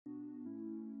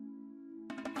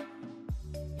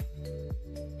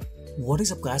What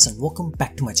is up guys, and welcome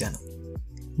back to my channel.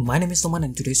 My name is Noman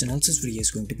and today's analysis video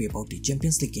is going to be about the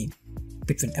Champions League game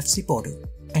between FC Porto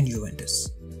and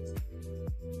Juventus.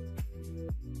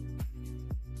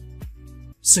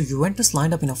 So Juventus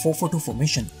lined up in a 4-4-2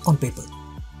 formation on paper,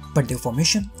 but their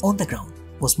formation on the ground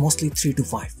was mostly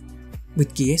 3-5,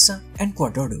 with Chiesa and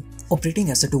Cuadrado operating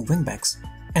as the two wing-backs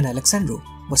and Alexandro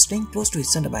was staying close to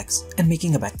his centre-backs and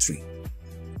making a back three,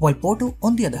 while Porto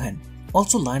on the other hand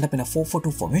also lined up in a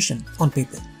 4-4-2 formation on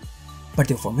paper, but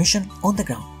their formation on the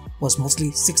ground was mostly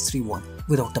 6-3-1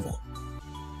 without the ball.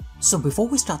 So before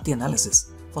we start the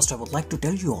analysis, first I would like to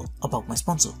tell you all about my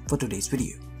sponsor for today's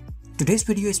video. Today's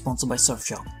video is sponsored by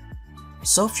Surfshark.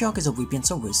 Surfshark is a VPN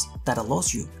service that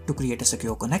allows you to create a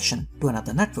secure connection to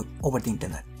another network over the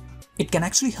internet. It can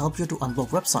actually help you to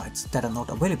unblock websites that are not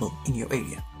available in your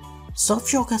area.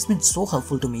 Surfshark has been so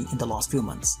helpful to me in the last few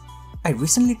months. I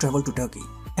recently traveled to Turkey,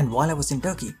 and while I was in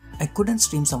Turkey, I couldn't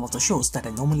stream some of the shows that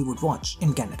I normally would watch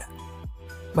in Canada.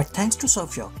 But thanks to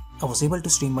Surfshark, I was able to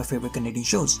stream my favorite Canadian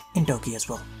shows in Turkey as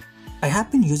well. I have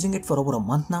been using it for over a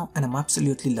month now and I'm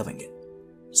absolutely loving it.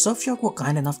 Surfshark were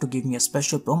kind enough to give me a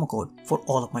special promo code for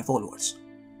all of my followers.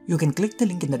 You can click the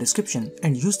link in the description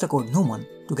and use the code NOMAN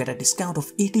to get a discount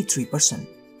of 83%.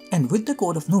 And with the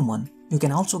code of NOMAN, you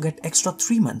can also get extra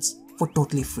 3 months for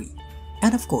totally free.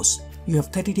 And of course, you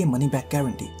have 30-day money-back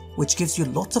guarantee, which gives you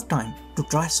lots of time to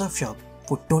try Surfshark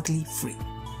for totally free.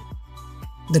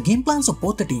 The game plans of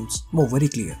both the teams were very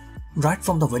clear, right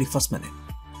from the very first minute.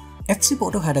 FC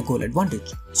Porto had a goal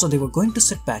advantage, so they were going to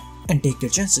sit back and take their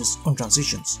chances on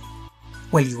transitions,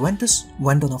 while Juventus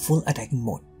went on a full attacking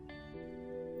mode.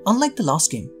 Unlike the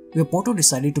last game, where Porto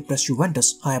decided to press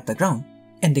Juventus high up the ground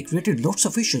and they created lots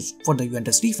of issues for the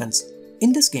Juventus defense,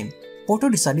 in this game, Porto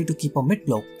decided to keep a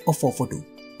mid-block of 4-4-2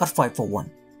 or 5-4-1.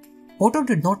 Porto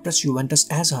did not press Juventus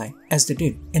as high as they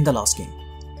did in the last game,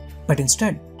 but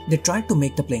instead they tried to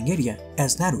make the playing area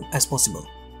as narrow as possible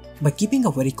by keeping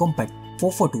a very compact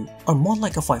 4-4-2 or more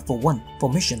like a 5-4-1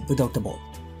 formation without the ball.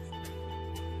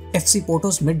 FC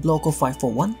Porto's mid-block of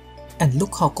 5-4-1, and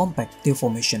look how compact their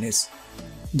formation is.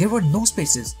 There were no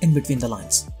spaces in between the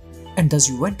lines, and thus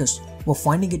Juventus were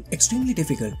finding it extremely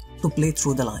difficult to play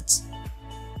through the lines.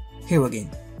 Here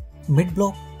again,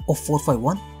 mid-block of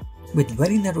 4-5-1 with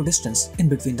very narrow distance in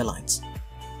between the lines.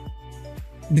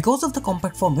 Because of the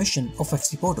compact formation of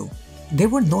FC Porto, there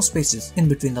were no spaces in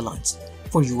between the lines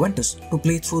for Juventus to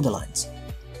play through the lines.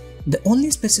 The only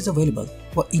spaces available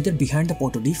were either behind the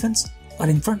Porto defense or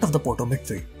in front of the Porto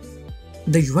midfield.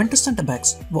 The Juventus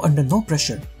centre-backs were under no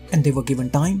pressure and they were given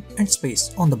time and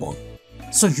space on the ball.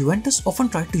 So Juventus often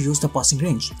tried to use the passing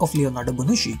range of Leonardo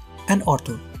Bonucci and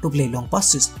Arthur to play long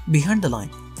passes behind the line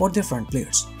for their front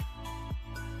players.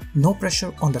 No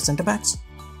pressure on the centre-backs,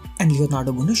 and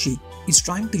Leonardo Bonucci is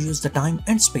trying to use the time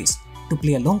and space to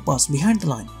play a long pass behind the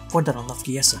line for the run of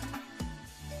Chiesa.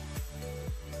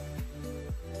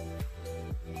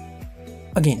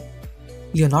 Again,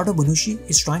 Leonardo Bonucci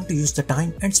is trying to use the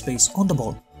time and space on the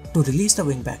ball to release the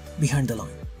wing-back behind the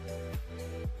line.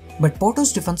 But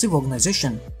Porto's defensive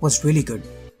organization was really good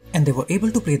and they were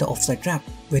able to play the offside trap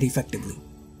very effectively.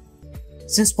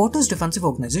 Since Porto's defensive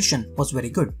organization was very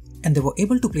good and they were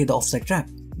able to play the offside trap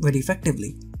very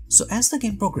effectively, so as the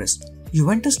game progressed,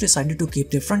 Juventus decided to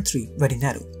keep their front three very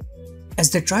narrow,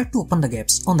 as they tried to open the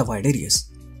gaps on the wide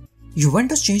areas.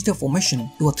 Juventus changed their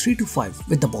formation to a 3-5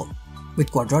 with the ball,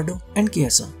 with Cuadrado and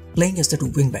Chiesa playing as the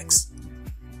two wing-backs.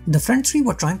 The front three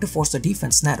were trying to force the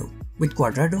defense narrow, with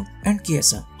Cuadrado and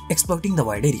Chiesa exploiting the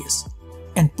wide areas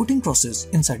and putting crosses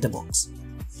inside the box.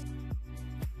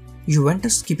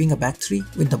 Juventus keeping a back three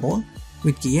with the ball,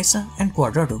 with Chiesa and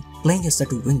Cuadrado playing as the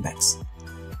two wing-backs.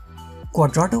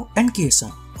 Cuadrado and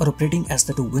Chiesa are operating as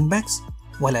the two wing-backs,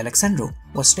 while Alexandro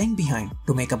was staying behind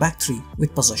to make a back three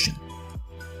with possession.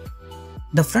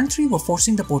 The front three were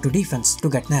forcing the Porto defense to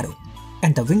get narrow,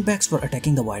 and the wing-backs were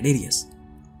attacking the wide areas.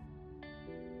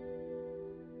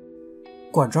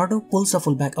 Cuadrado pulls the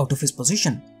fullback out of his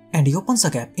position and he opens a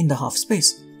gap in the half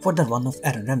space for the run of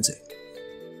Aaron Ramsey.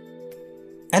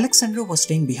 Alexandro was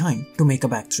staying behind to make a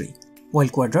back three, while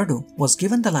Cuadrado was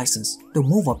given the license to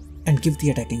move up and give the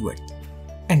attacking width.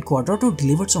 And Cuadrado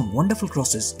delivered some wonderful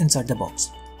crosses inside the box,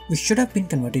 which should have been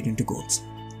converted into goals.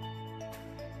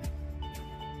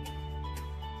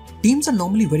 Teams are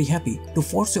normally very happy to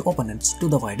force their opponents to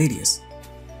the wide areas.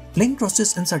 Playing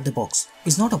crosses inside the box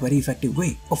is not a very effective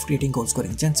way of creating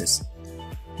goal-scoring chances.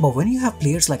 But when you have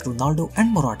players like Ronaldo and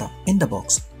Morata in the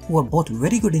box who are both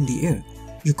very good in the air,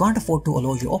 you can't afford to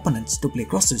allow your opponents to play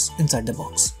crosses inside the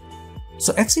box.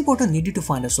 So FC Porto needed to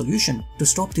find a solution to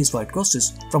stop these wide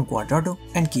crosses from Cuadrado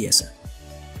and Chiesa.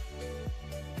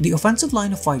 The offensive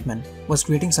line of 5 men was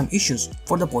creating some issues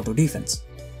for the Porto defense.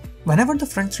 Whenever the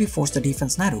front three forced the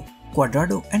defense narrow,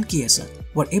 Cuadrado and Chiesa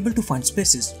were able to find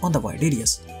spaces on the wide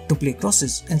areas to play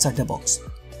crosses inside the box.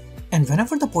 And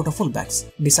whenever the Porto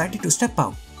fullbacks decided to step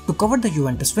out to cover the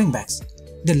Juventus wingbacks,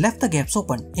 they left the gaps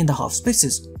open in the half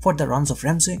spaces for the runs of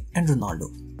Ramsey and Ronaldo.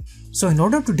 So in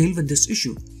order to deal with this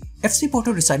issue, FC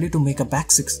Porto decided to make a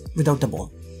back six without the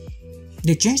ball.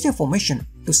 They changed their formation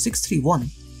to 6-3-1,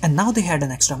 and now they had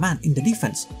an extra man in the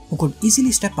defense who could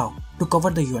easily step out to cover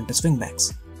the Juventus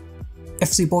wingbacks.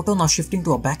 FC Porto now shifting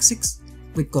to a back six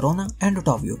with Corona and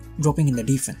Otavio dropping in the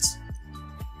defense.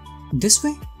 This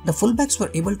way, the fullbacks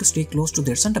were able to stay close to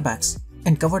their centre-backs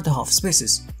and cover the half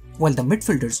spaces, while the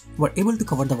midfielders were able to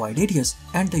cover the wide areas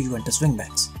and the Juventus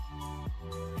wingbacks.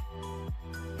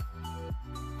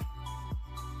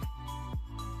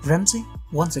 Ramsey,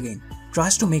 once again,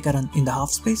 tries to make a run in the half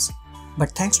space,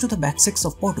 but thanks to the back six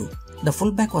of Porto, the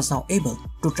fullback was now able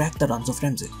to track the runs of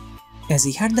Ramsey, as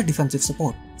he had the defensive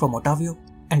support from Otavio,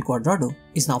 and Cuadrado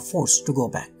is now forced to go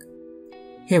back.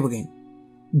 Here again,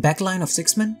 backline of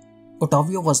 6 men,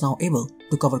 Otavio was now able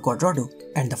to cover Cuadrado,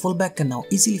 and the fullback can now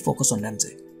easily focus on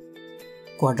Ramsey.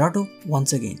 Cuadrado,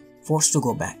 once again, forced to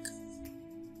go back.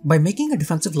 By making a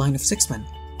defensive line of 6 men,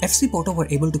 FC Porto were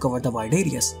able to cover the wide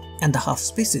areas and the half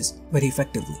spaces very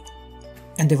effectively,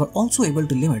 and they were also able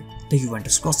to limit the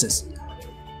Juventus crosses.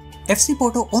 FC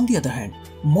Porto, on the other hand,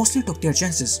 mostly took their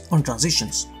chances on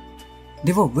transitions.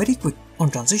 They were very quick on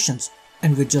transitions,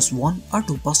 and with just 1 or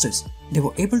 2 passes, they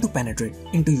were able to penetrate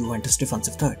into Juventus'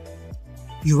 defensive third.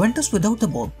 Juventus without the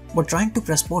ball were trying to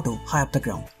press Porto high up the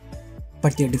ground,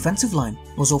 but their defensive line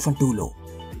was often too low,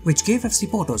 which gave FC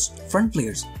Porto's front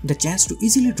players the chance to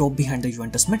easily drop behind the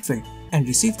Juventus midfield and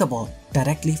receive the ball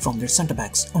directly from their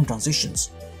centre-backs on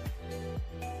transitions.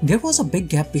 There was a big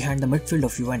gap behind the midfield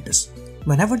of Juventus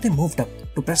whenever they moved up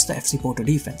to press the FC Porto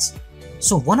defense,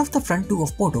 so one of the front two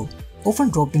of Porto often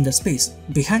dropped in the space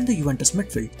behind the Juventus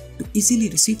midfield to easily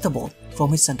receive the ball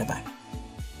from his centre-back.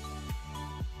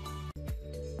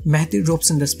 Mehdi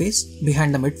drops in the space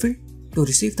behind the midfield to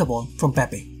receive the ball from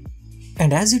Pepe,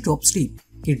 and as he drops deep,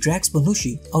 he drags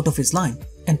Bonucci out of his line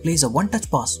and plays a one-touch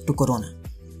pass to Corona,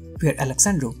 where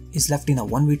Alexandro is left in a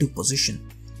 1v2 position.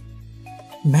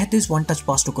 Mehdi's one-touch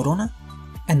pass to Corona,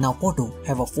 and now Porto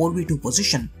have a 4v2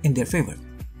 position in their favour,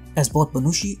 as both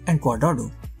Bonucci and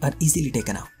Cuadrado are easily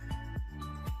taken out.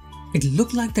 It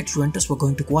looked like that Juventus were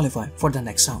going to qualify for the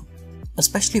next round,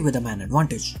 especially with a man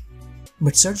advantage,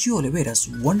 but Sergio Oliveira's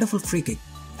wonderful free kick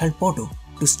helped Porto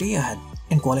to stay ahead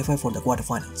and qualify for the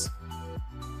quarterfinals.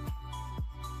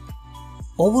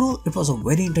 Overall, it was a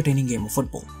very entertaining game of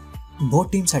football.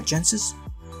 Both teams had chances,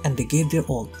 and they gave their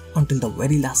all until the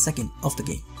very last second of the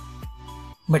game.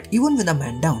 But even with a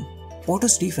man down,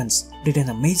 Porto's defense did an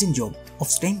amazing job of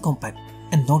staying compact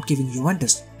and not giving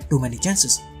Juventus too many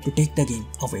chances to take the game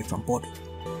away from Porto.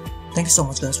 Thank you so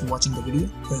much guys for watching the video.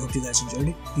 I hope you guys enjoyed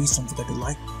it. Please don't forget to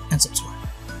like and subscribe.